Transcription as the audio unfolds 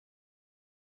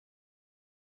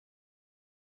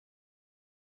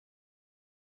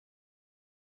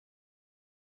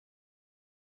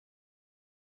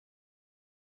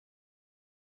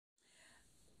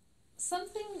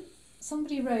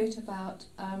Somebody wrote about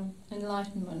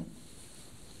enlightenment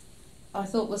I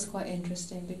thought was quite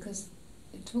interesting, because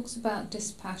it talks about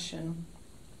dispassion,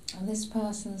 and this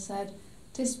person said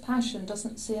dispassion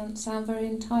doesn't sound very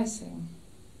enticing.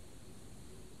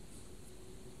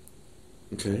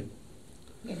 Okay.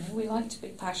 You know, we like to be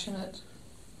passionate,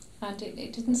 and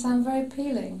it didn't sound very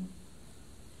appealing.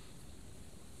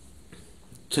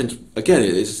 Again,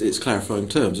 it's clarifying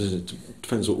terms, isn't it?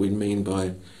 Depends what we mean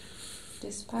by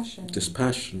dispassion.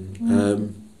 Dispassion.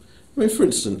 Mm. I mean, for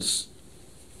instance,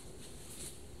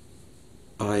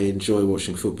 I enjoy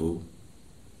watching football.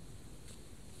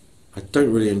 I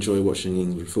don't really enjoy watching the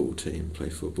England football team play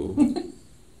football,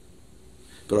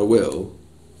 but I will,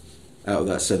 out of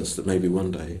that sense that maybe one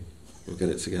day we'll get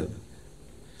it together.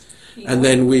 Yeah. And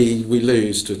then we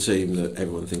lose to a team that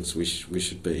everyone thinks we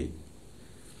should beat.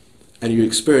 And you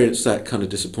experience that kind of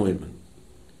disappointment,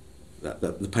 that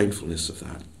the painfulness of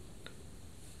that.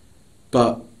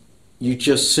 But you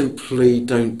just simply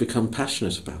don't become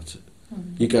passionate about it.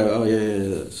 Mm. You go, oh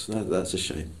yeah, that's a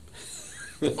shame.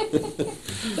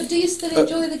 But do you still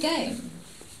enjoy the game?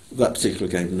 That particular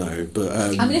game, no. But I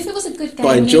mean, if it was a good game, but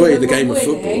I enjoy the game of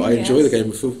winning, football. I enjoy the game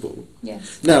of football.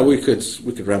 Yes. Now we could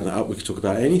ramp that up. We could talk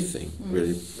about anything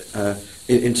really.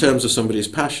 In terms of somebody's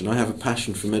passion, I have a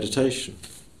passion for meditation.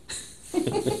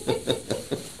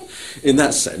 In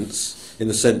that sense, in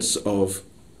the sense of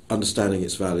understanding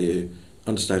its value,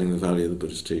 understanding the value of the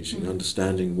Buddhist teaching,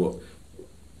 understanding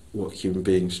what human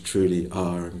beings truly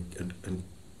are and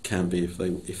can be if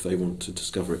they want to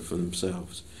discover it for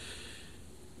themselves.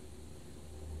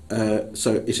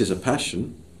 So it is a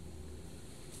passion,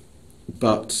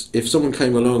 but if someone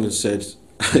came along and said,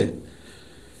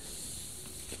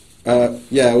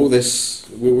 yeah, all this,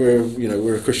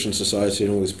 we're a Christian society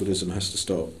and all this Buddhism has to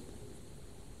stop,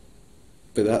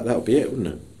 but that would be it, wouldn't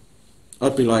it?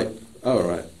 I'd be like, oh, all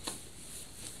right.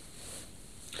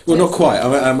 Well, not quite.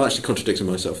 I'm actually contradicting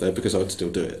myself there, because I'd still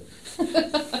do it.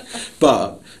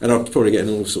 And I'd probably get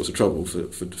in all sorts of trouble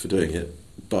for doing it.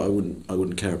 But I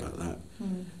wouldn't care about that.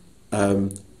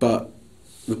 But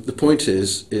the point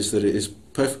is that it is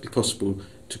perfectly possible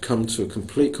to come to a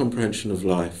complete comprehension of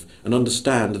life and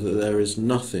understand that there is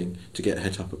nothing to get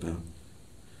het up about.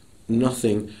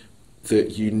 Nothing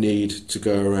that you need to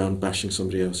go around bashing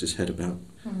somebody else's head about.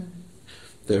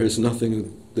 There is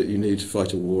nothing that you need to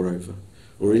fight a war over,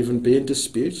 or even be in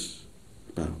dispute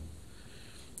about.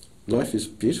 Life is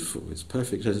beautiful, it's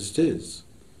perfect as it is.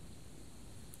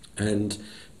 And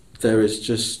there is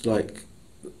just like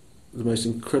the most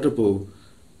incredible,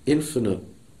 infinite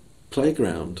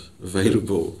playground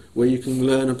available where you can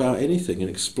learn about anything and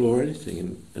explore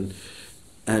anything, and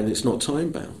it's not time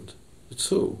bound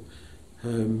at all.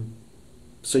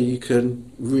 So you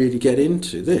can really get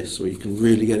into this, or you can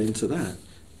really get into that.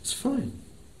 It's fine.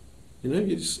 You know,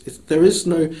 there is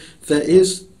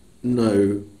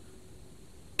no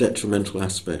detrimental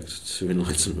aspect to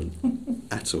enlightenment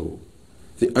at all.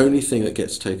 The only thing that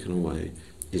gets taken away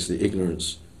is the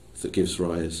ignorance that gives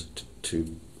rise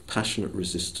to passionate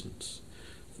resistance,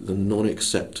 the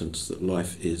non-acceptance that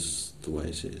life is the way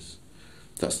it is.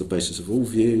 That's the basis of all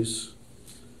views.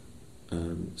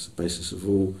 It's the basis of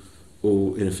all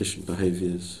inefficient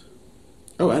behaviours.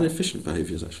 Oh, and efficient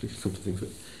behaviours, actually, come to think of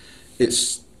it.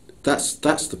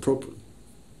 That's the problem.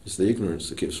 It's the ignorance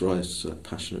that gives rise to that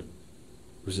passionate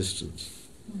resistance.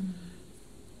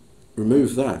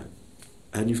 Remove that,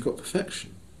 and you've got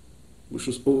perfection, which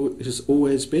has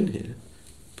always been here,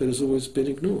 but has always been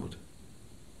ignored.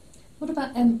 What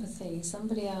about empathy?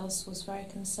 Somebody else was very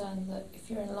concerned that if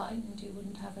you're enlightened, you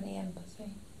wouldn't have any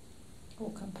empathy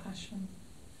or compassion.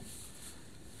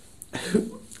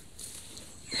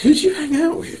 Who do you hang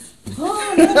out with?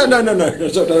 Oh, no, don't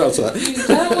answer that. You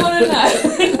don't want to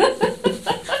know.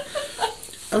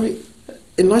 I mean,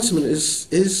 enlightenment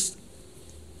is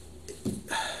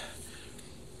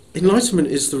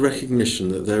the recognition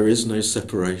that there is no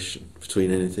separation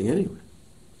between anything anywhere.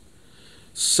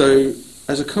 So,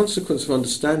 as a consequence of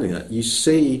understanding that, you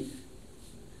see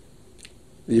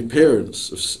the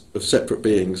appearance of separate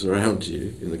beings around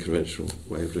you in the conventional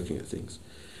way of looking at things,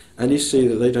 and you see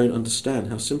that they don't understand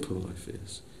how simple life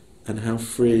is, and how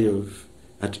free of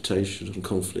agitation and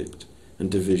conflict and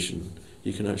division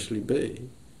you can actually be.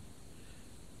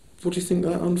 What do you think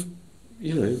that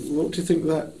what do you think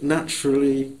that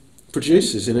naturally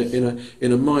produces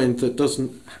in a mind that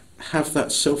doesn't have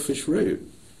that selfish root?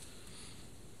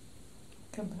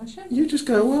 Compassion. You just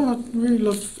go, well, I'd really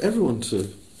love everyone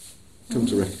to come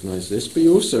to recognise this, but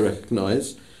you also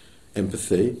recognise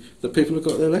empathy, that people have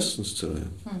got their lessons to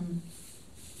learn.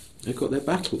 They've got their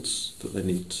battles that they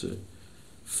need to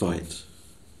fight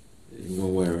in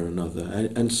one way or another.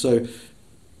 And so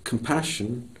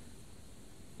compassion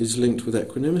is linked with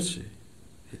equanimity.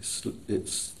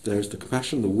 There's the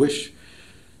compassion, the wish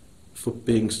for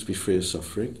beings to be free of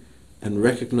suffering, and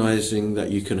recognising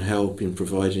that you can help in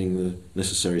providing the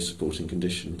necessary supporting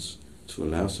conditions to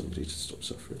allow somebody to stop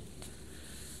suffering.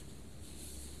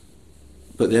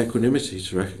 But the equanimity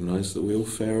to recognise that we all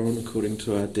fare on according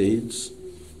to our deeds,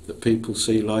 that people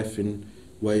see life in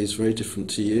ways very different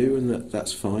to you, and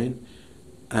that's fine,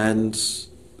 and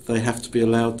they have to be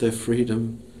allowed their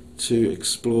freedom to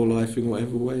explore life in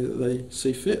whatever way that they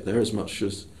see fit. They're as much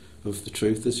of the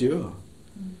truth as you are.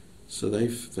 So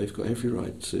they've got every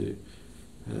right to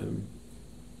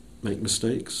make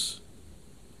mistakes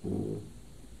or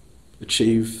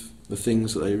achieve the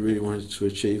things that they really wanted to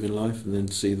achieve in life, and then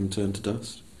see them turn to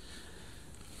dust.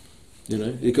 You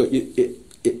know, the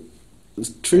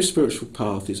true spiritual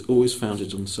path is always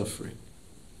founded on suffering.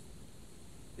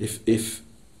 If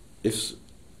it's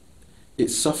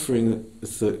suffering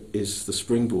that is the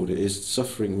springboard, it is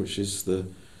suffering which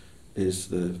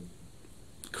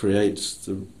creates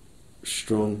the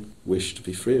strong wish to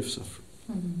be free of suffering.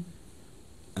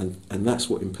 Mm-hmm. And that's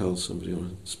what impels somebody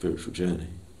on a spiritual journey.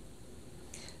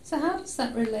 So how does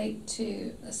that relate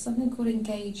to something called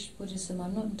engaged Buddhism?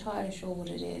 I'm not entirely sure what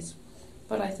it is,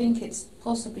 but I think it's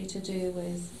possibly to do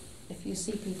with if you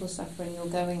see people suffering, you're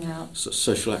going out.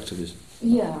 Social activism.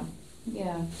 Yeah.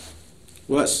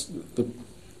 Well, that's the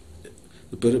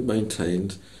Buddha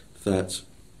maintained that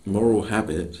moral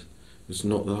habit is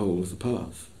not the whole of the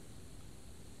path.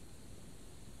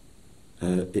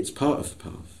 It's part of the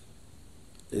path.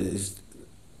 It is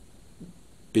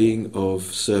being of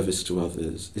service to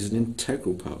others is an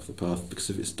integral part of the path, because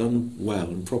if it's done well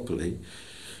and properly,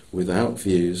 without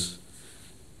views,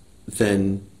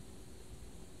 then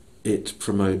it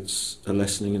promotes a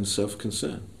lessening in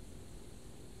self-concern.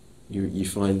 You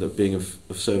find that being of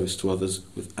service to others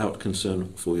without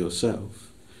concern for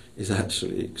yourself is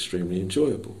actually extremely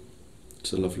enjoyable.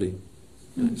 It's a lovely,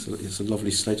 it's a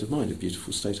lovely state of mind, a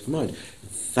beautiful state of mind.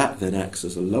 That then acts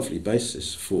as a lovely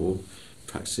basis for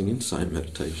practicing insight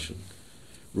meditation,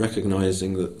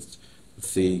 recognising that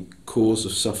the cause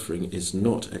of suffering is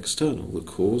not external. The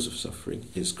cause of suffering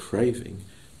is craving,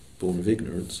 born of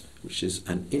ignorance, which is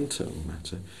an internal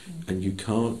matter, and you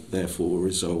can't therefore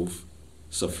resolve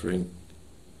suffering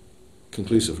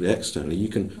conclusively externally. You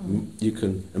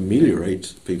can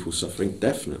ameliorate people's suffering,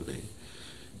 definitely.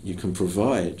 You can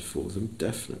provide for them,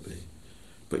 definitely,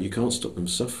 but you can't stop them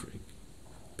suffering,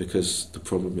 because the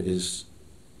problem is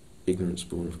ignorance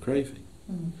born of craving.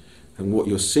 And what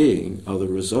you're seeing are the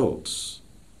results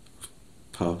of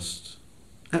past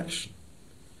action.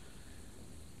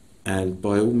 And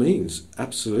by all means,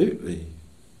 absolutely,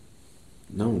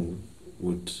 no one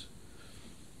would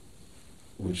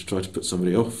try to put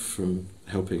somebody off from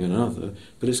helping another,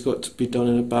 but it's got to be done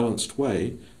in a balanced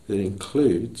way that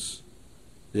includes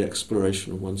the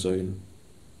exploration of one's own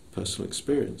personal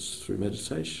experience through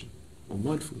meditation or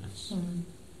mindfulness.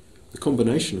 The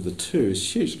combination of the two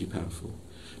is hugely powerful,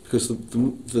 because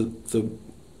the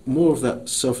more of that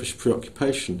selfish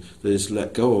preoccupation that is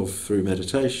let go of through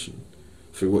meditation,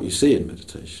 through what you see in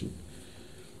meditation,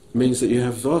 means that you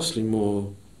have vastly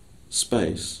more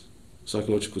space,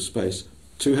 psychological space,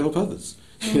 to help others.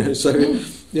 So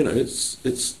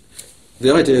it's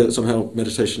the idea that somehow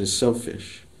meditation is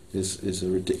selfish is a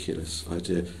ridiculous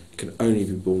idea. It can only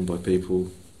be borne by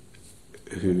people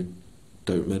who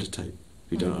don't meditate,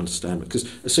 who don't understand it. Because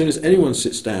as soon as anyone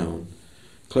sits down,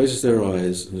 closes their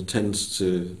eyes and attends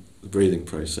to the breathing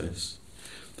process,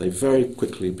 they very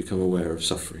quickly become aware of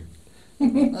suffering.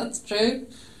 That's true.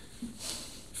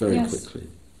 Very quickly.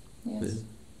 Yes.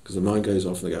 Because the mind goes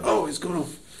off and they go, oh, it's gone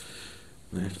off.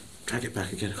 And they have to drag it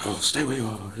back again. Oh, stay where you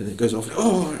are. And it goes off.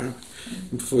 Oh,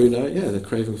 and before you know it, they're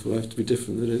craving for life to be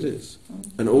different than it is.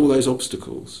 And all those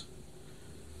obstacles,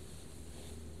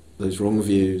 those wrong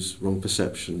views, wrong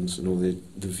perceptions, and all the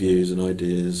views and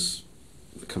ideas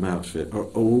that come out of it are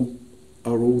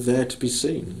all there to be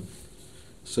seen.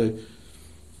 So,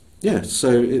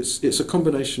 so it's a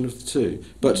combination of the two.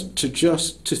 But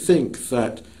to think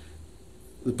that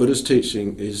the Buddha's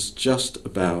teaching is just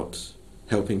about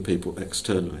helping people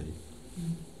externally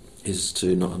is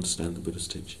to not understand the Buddha's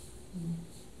teaching.